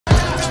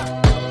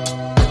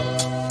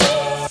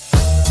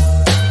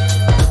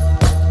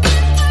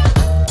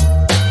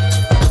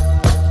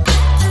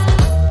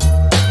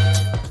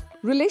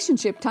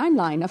Relationship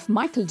timeline of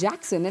Michael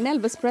Jackson and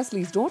Elvis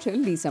Presley's daughter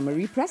Lisa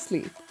Marie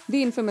Presley.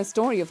 The infamous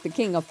story of the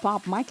king of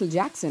pop Michael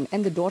Jackson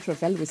and the daughter of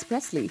Elvis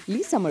Presley,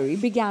 Lisa Marie,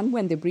 began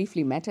when they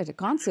briefly met at a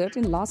concert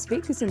in Las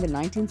Vegas in the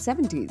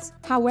 1970s.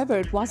 However,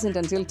 it wasn't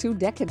until 2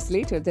 decades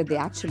later that they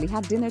actually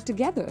had dinner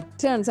together.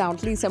 Turns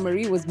out Lisa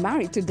Marie was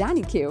married to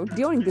Danny Kaye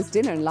during this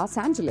dinner in Los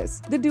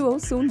Angeles. The duo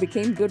soon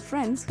became good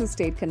friends who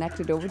stayed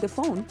connected over the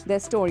phone. Their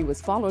story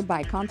was followed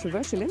by a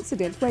controversial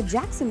incident where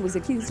Jackson was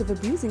accused of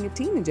abusing a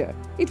teenager.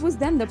 It was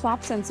then the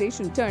pop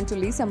sensation turned to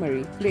Lisa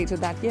Marie. Later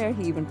that year,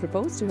 he even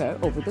proposed to her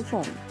over the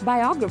phone.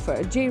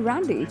 Biographer J.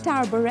 Randy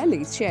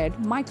Taraborelli shared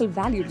Michael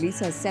valued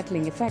Lisa's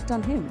settling effect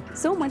on him,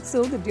 so much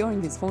so that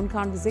during his phone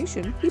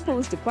conversation, he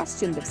posed a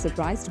question that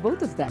surprised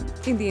both of them.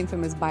 In the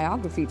infamous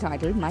biography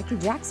titled Michael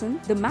Jackson,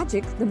 The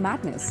Magic, the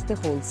Madness, the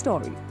Whole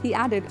Story, he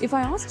added, "If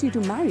I asked you to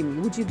marry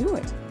me, would you do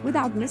it?"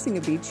 Without missing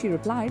a beat, she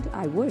replied,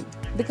 "I would."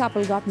 The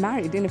couple got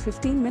married in a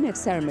 15-minute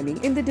ceremony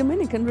in the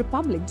Dominican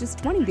Republic just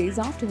 20 days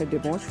after her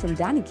divorce from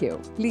Danny Kaye.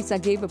 Lisa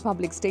gave a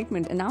public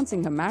statement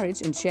announcing her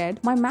marriage and shared,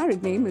 "My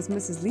married name is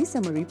Mrs. Lisa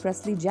Marie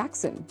Presley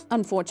Jackson."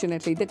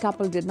 Unfortunately, the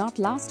couple did not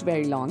last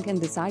very long and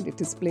decided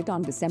to split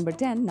on December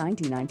 10,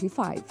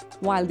 1995.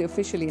 While they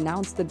officially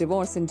announced the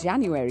divorce in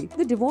January,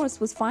 the divorce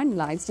was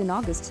finalized in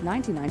August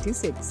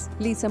 1996.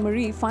 Lisa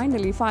Marie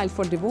finally filed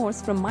for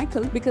divorce from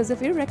Michael because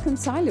of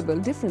irreconcilable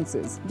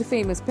differences. The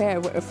famous pair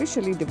were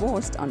officially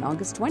divorced on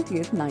August 20,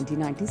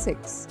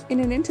 1996. In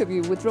an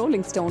interview with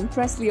Rolling Stone,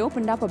 Presley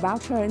opened up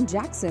about her and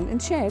Jackson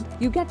and shared,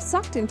 "You get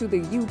sucked into the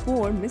you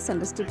poor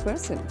misunderstood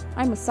person.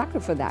 I'm a sucker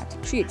for that,"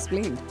 she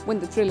explained. When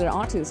the Thriller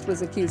artist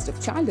was accused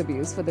of child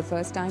abuse for the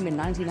first time in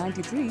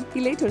 1993,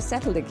 he later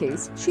settled the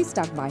case. She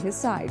stuck by his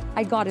side.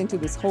 "I got into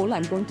this whole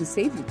 'I'm going to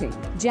save you' thing."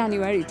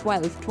 January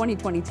 12,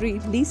 2023,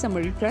 Lisa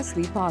Marie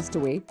Presley passed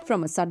away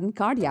from a sudden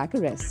cardiac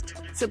arrest.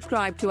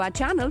 Subscribe to our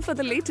channel for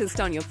the latest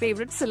on your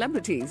favorite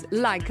celebrities.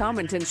 Like,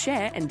 comment and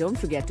share, and don't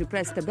forget to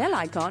press the bell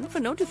icon for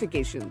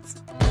notifications.